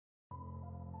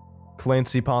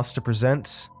Clancy Pasta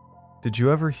presents, Did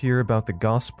you ever hear about the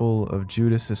Gospel of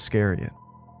Judas Iscariot?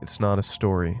 It's not a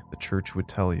story the church would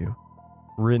tell you.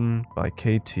 Written by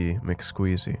K.T.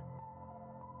 McSqueezy.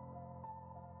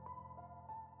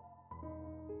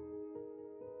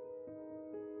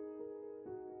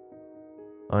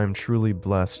 I am truly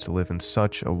blessed to live in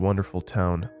such a wonderful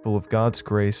town full of God's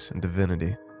grace and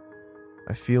divinity.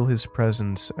 I feel His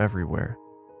presence everywhere.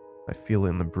 I feel it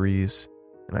in the breeze,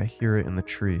 and I hear it in the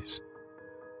trees.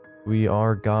 We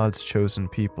are God's chosen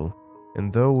people,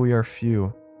 and though we are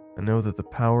few, I know that the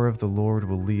power of the Lord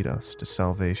will lead us to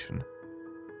salvation.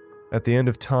 At the end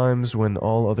of times, when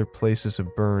all other places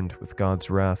have burned with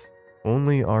God's wrath,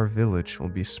 only our village will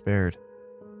be spared.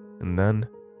 And then,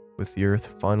 with the earth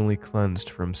finally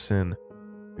cleansed from sin,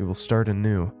 we will start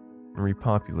anew and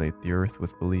repopulate the earth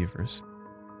with believers.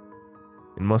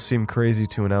 It must seem crazy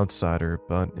to an outsider,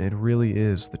 but it really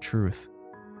is the truth.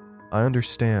 I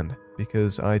understand,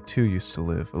 because I too used to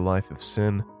live a life of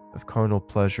sin, of carnal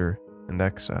pleasure, and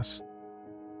excess.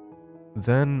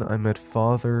 Then I met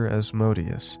Father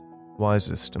Asmodeus,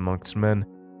 wisest amongst men,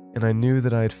 and I knew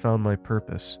that I had found my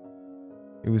purpose.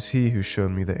 It was he who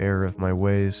showed me the error of my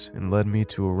ways and led me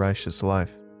to a righteous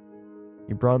life.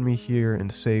 He brought me here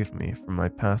and saved me from my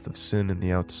path of sin in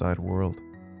the outside world.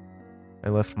 I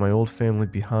left my old family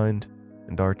behind,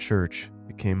 and our church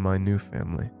became my new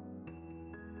family.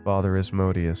 Father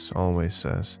Asmodeus always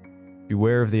says,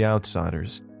 "Beware of the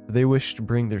outsiders, for they wish to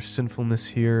bring their sinfulness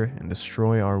here and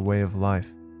destroy our way of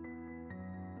life."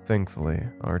 Thankfully,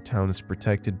 our town is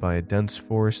protected by a dense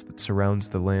forest that surrounds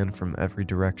the land from every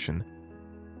direction.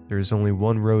 There is only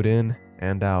one road in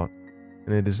and out,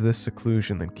 and it is this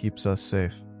seclusion that keeps us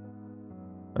safe.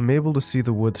 I'm able to see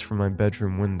the woods from my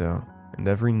bedroom window, and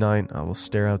every night I will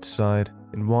stare outside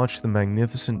and watch the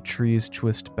magnificent trees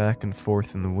twist back and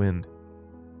forth in the wind.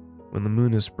 When the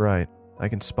moon is bright, I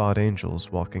can spot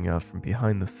angels walking out from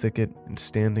behind the thicket and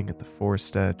standing at the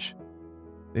forest edge.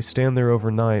 They stand there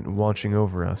overnight watching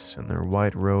over us in their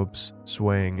white robes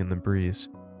swaying in the breeze.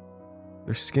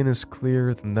 Their skin is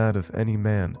clearer than that of any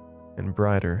man and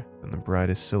brighter than the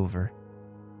brightest silver.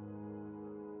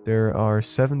 There are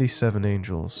 77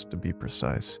 angels, to be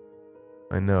precise.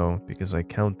 I know because I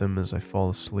count them as I fall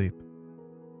asleep.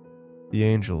 The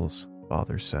angels,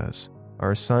 Father says,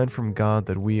 are a sign from God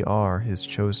that we are His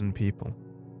chosen people.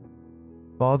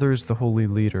 Father is the holy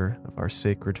leader of our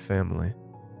sacred family.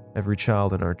 Every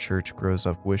child in our church grows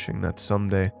up wishing that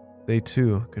someday they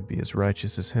too could be as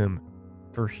righteous as him,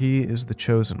 for he is the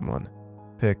chosen one,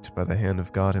 picked by the hand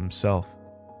of God Himself.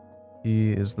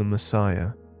 He is the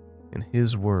Messiah, and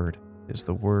His word is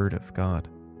the word of God.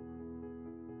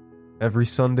 Every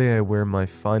Sunday I wear my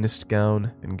finest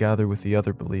gown and gather with the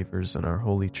other believers in our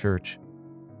holy church.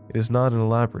 It is not an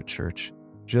elaborate church,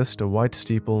 just a white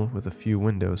steeple with a few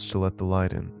windows to let the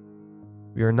light in.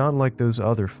 We are not like those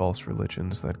other false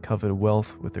religions that covet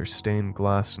wealth with their stained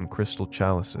glass and crystal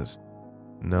chalices.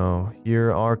 No,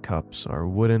 here our cups are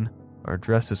wooden, our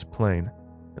dress is plain,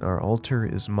 and our altar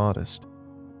is modest.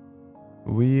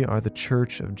 We are the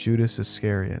church of Judas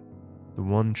Iscariot, the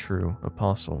one true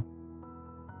apostle.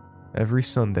 Every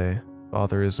Sunday,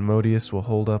 Father Asmodeus will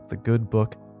hold up the good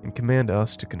book and command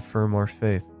us to confirm our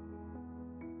faith.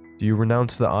 "Do you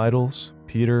renounce the idols,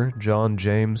 Peter, John,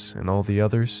 James, and all the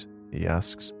others?" he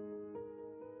asks.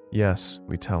 "Yes,"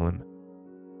 we tell him.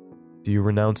 "Do you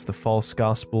renounce the false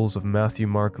gospels of Matthew,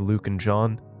 Mark, Luke, and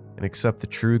John, and accept the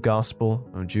true gospel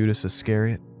of Judas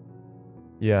Iscariot?"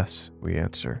 "Yes," we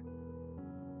answer.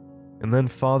 And then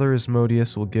Father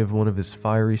Asmodeus will give one of his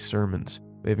fiery sermons,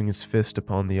 waving his fist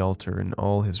upon the altar in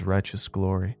all his righteous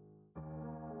glory.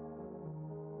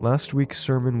 Last week's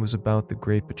sermon was about the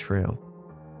great betrayal.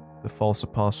 The false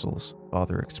apostles,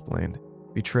 Father explained,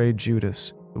 betrayed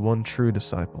Judas, the one true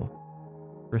disciple.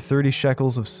 For 30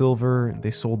 shekels of silver,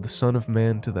 they sold the Son of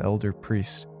Man to the elder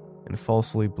priests and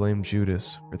falsely blamed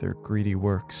Judas for their greedy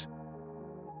works.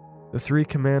 The 3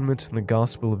 commandments in the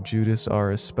Gospel of Judas are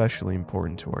especially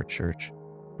important to our church.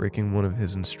 Breaking one of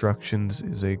his instructions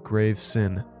is a grave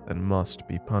sin that must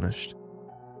be punished.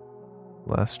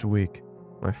 Last week,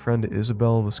 my friend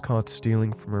Isabel was caught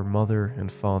stealing from her mother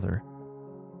and father.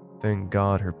 Thank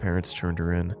God her parents turned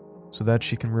her in, so that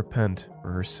she can repent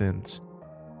for her sins.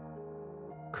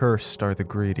 "Cursed are the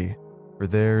greedy, for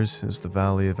theirs is the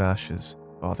valley of ashes,"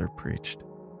 Father preached.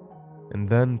 And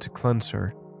then, to cleanse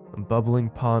her, a bubbling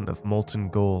pot of molten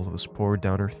gold was poured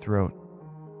down her throat.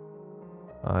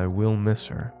 I will miss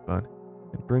her, but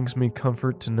it brings me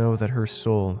comfort to know that her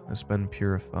soul has been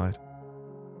purified.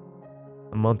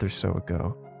 A month or so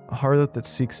ago, a harlot that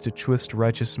seeks to twist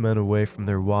righteous men away from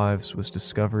their wives was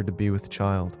discovered to be with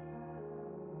child.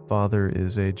 Father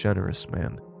is a generous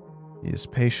man. He is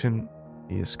patient,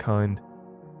 he is kind,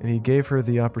 and he gave her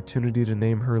the opportunity to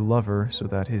name her lover so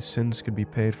that his sins could be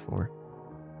paid for.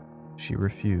 She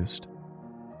refused.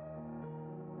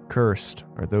 Cursed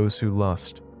are those who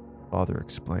lust, Father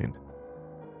explained,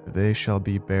 for they shall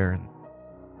be barren.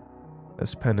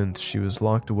 As penance, she was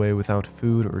locked away without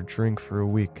food or drink for a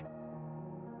week.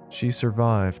 She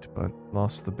survived, but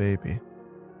lost the baby.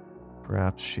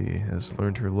 Perhaps she has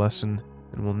learned her lesson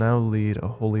and will now lead a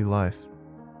holy life.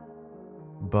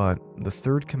 But the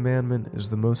third commandment is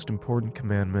the most important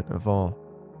commandment of all.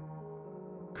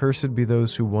 Cursed be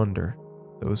those who wonder,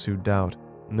 those who doubt,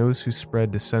 and those who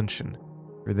spread dissension,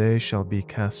 for they shall be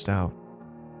cast out.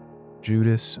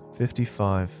 Judas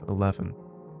 55:11.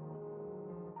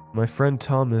 My friend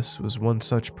Thomas was one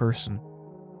such person.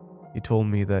 He told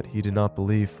me that he did not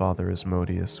believe Father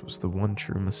Asmodeus was the one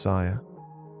true Messiah.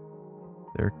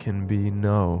 There can be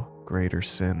no greater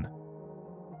sin.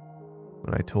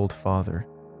 When I told Father,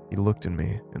 he looked at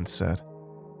me and said,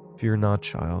 "Fear not,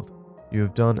 child. You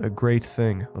have done a great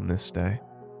thing on this day.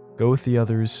 Go with the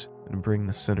others and bring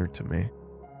the sinner to me."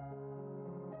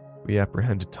 We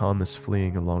apprehended Thomas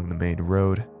fleeing along the main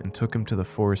road and took him to the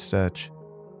forest edge.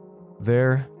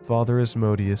 There, Father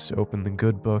Asmodeus opened the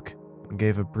good book and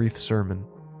gave a brief sermon.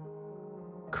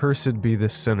 "Cursed be the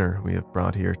sinner we have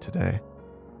brought here today.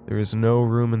 There is no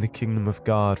room in the kingdom of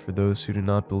God for those who do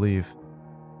not believe.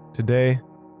 Today,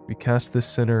 we cast this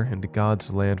sinner into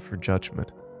God's land for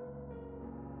judgment."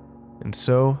 And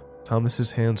so,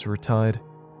 Thomas's hands were tied,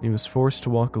 and he was forced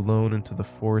to walk alone into the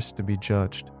forest to be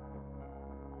judged.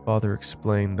 Father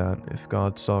explained that if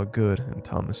God saw good in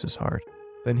Thomas's heart,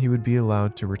 then he would be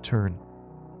allowed to return.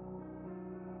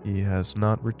 He has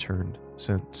not returned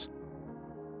since.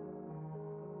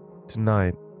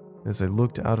 Tonight, as I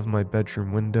looked out of my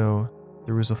bedroom window,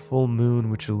 there was a full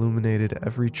moon which illuminated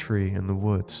every tree in the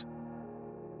woods.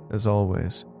 As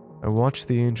always, I watched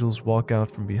the angels walk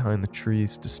out from behind the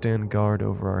trees to stand guard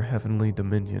over our heavenly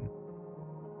dominion.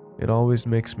 It always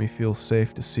makes me feel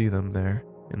safe to see them there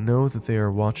and know that they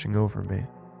are watching over me.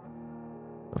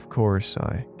 Of course,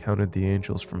 I counted the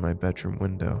angels from my bedroom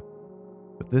window,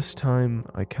 but this time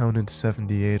I counted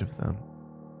 78 of them.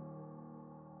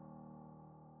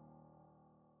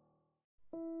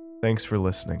 Thanks for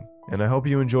listening, and I hope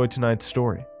you enjoyed tonight's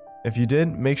story. If you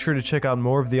did, make sure to check out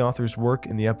more of the author's work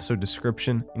in the episode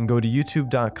description and go to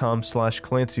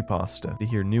youtube.com/clancypasta to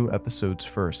hear new episodes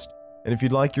first. And if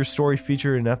you'd like your story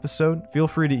featured in an episode, feel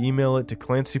free to email it to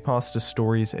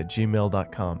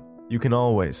clancypastastories@gmail.com. You can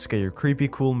always get your creepy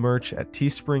cool merch at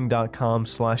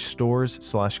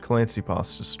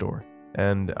teespring.com/stores/clancypastastore.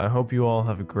 And I hope you all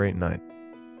have a great night.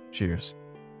 Cheers.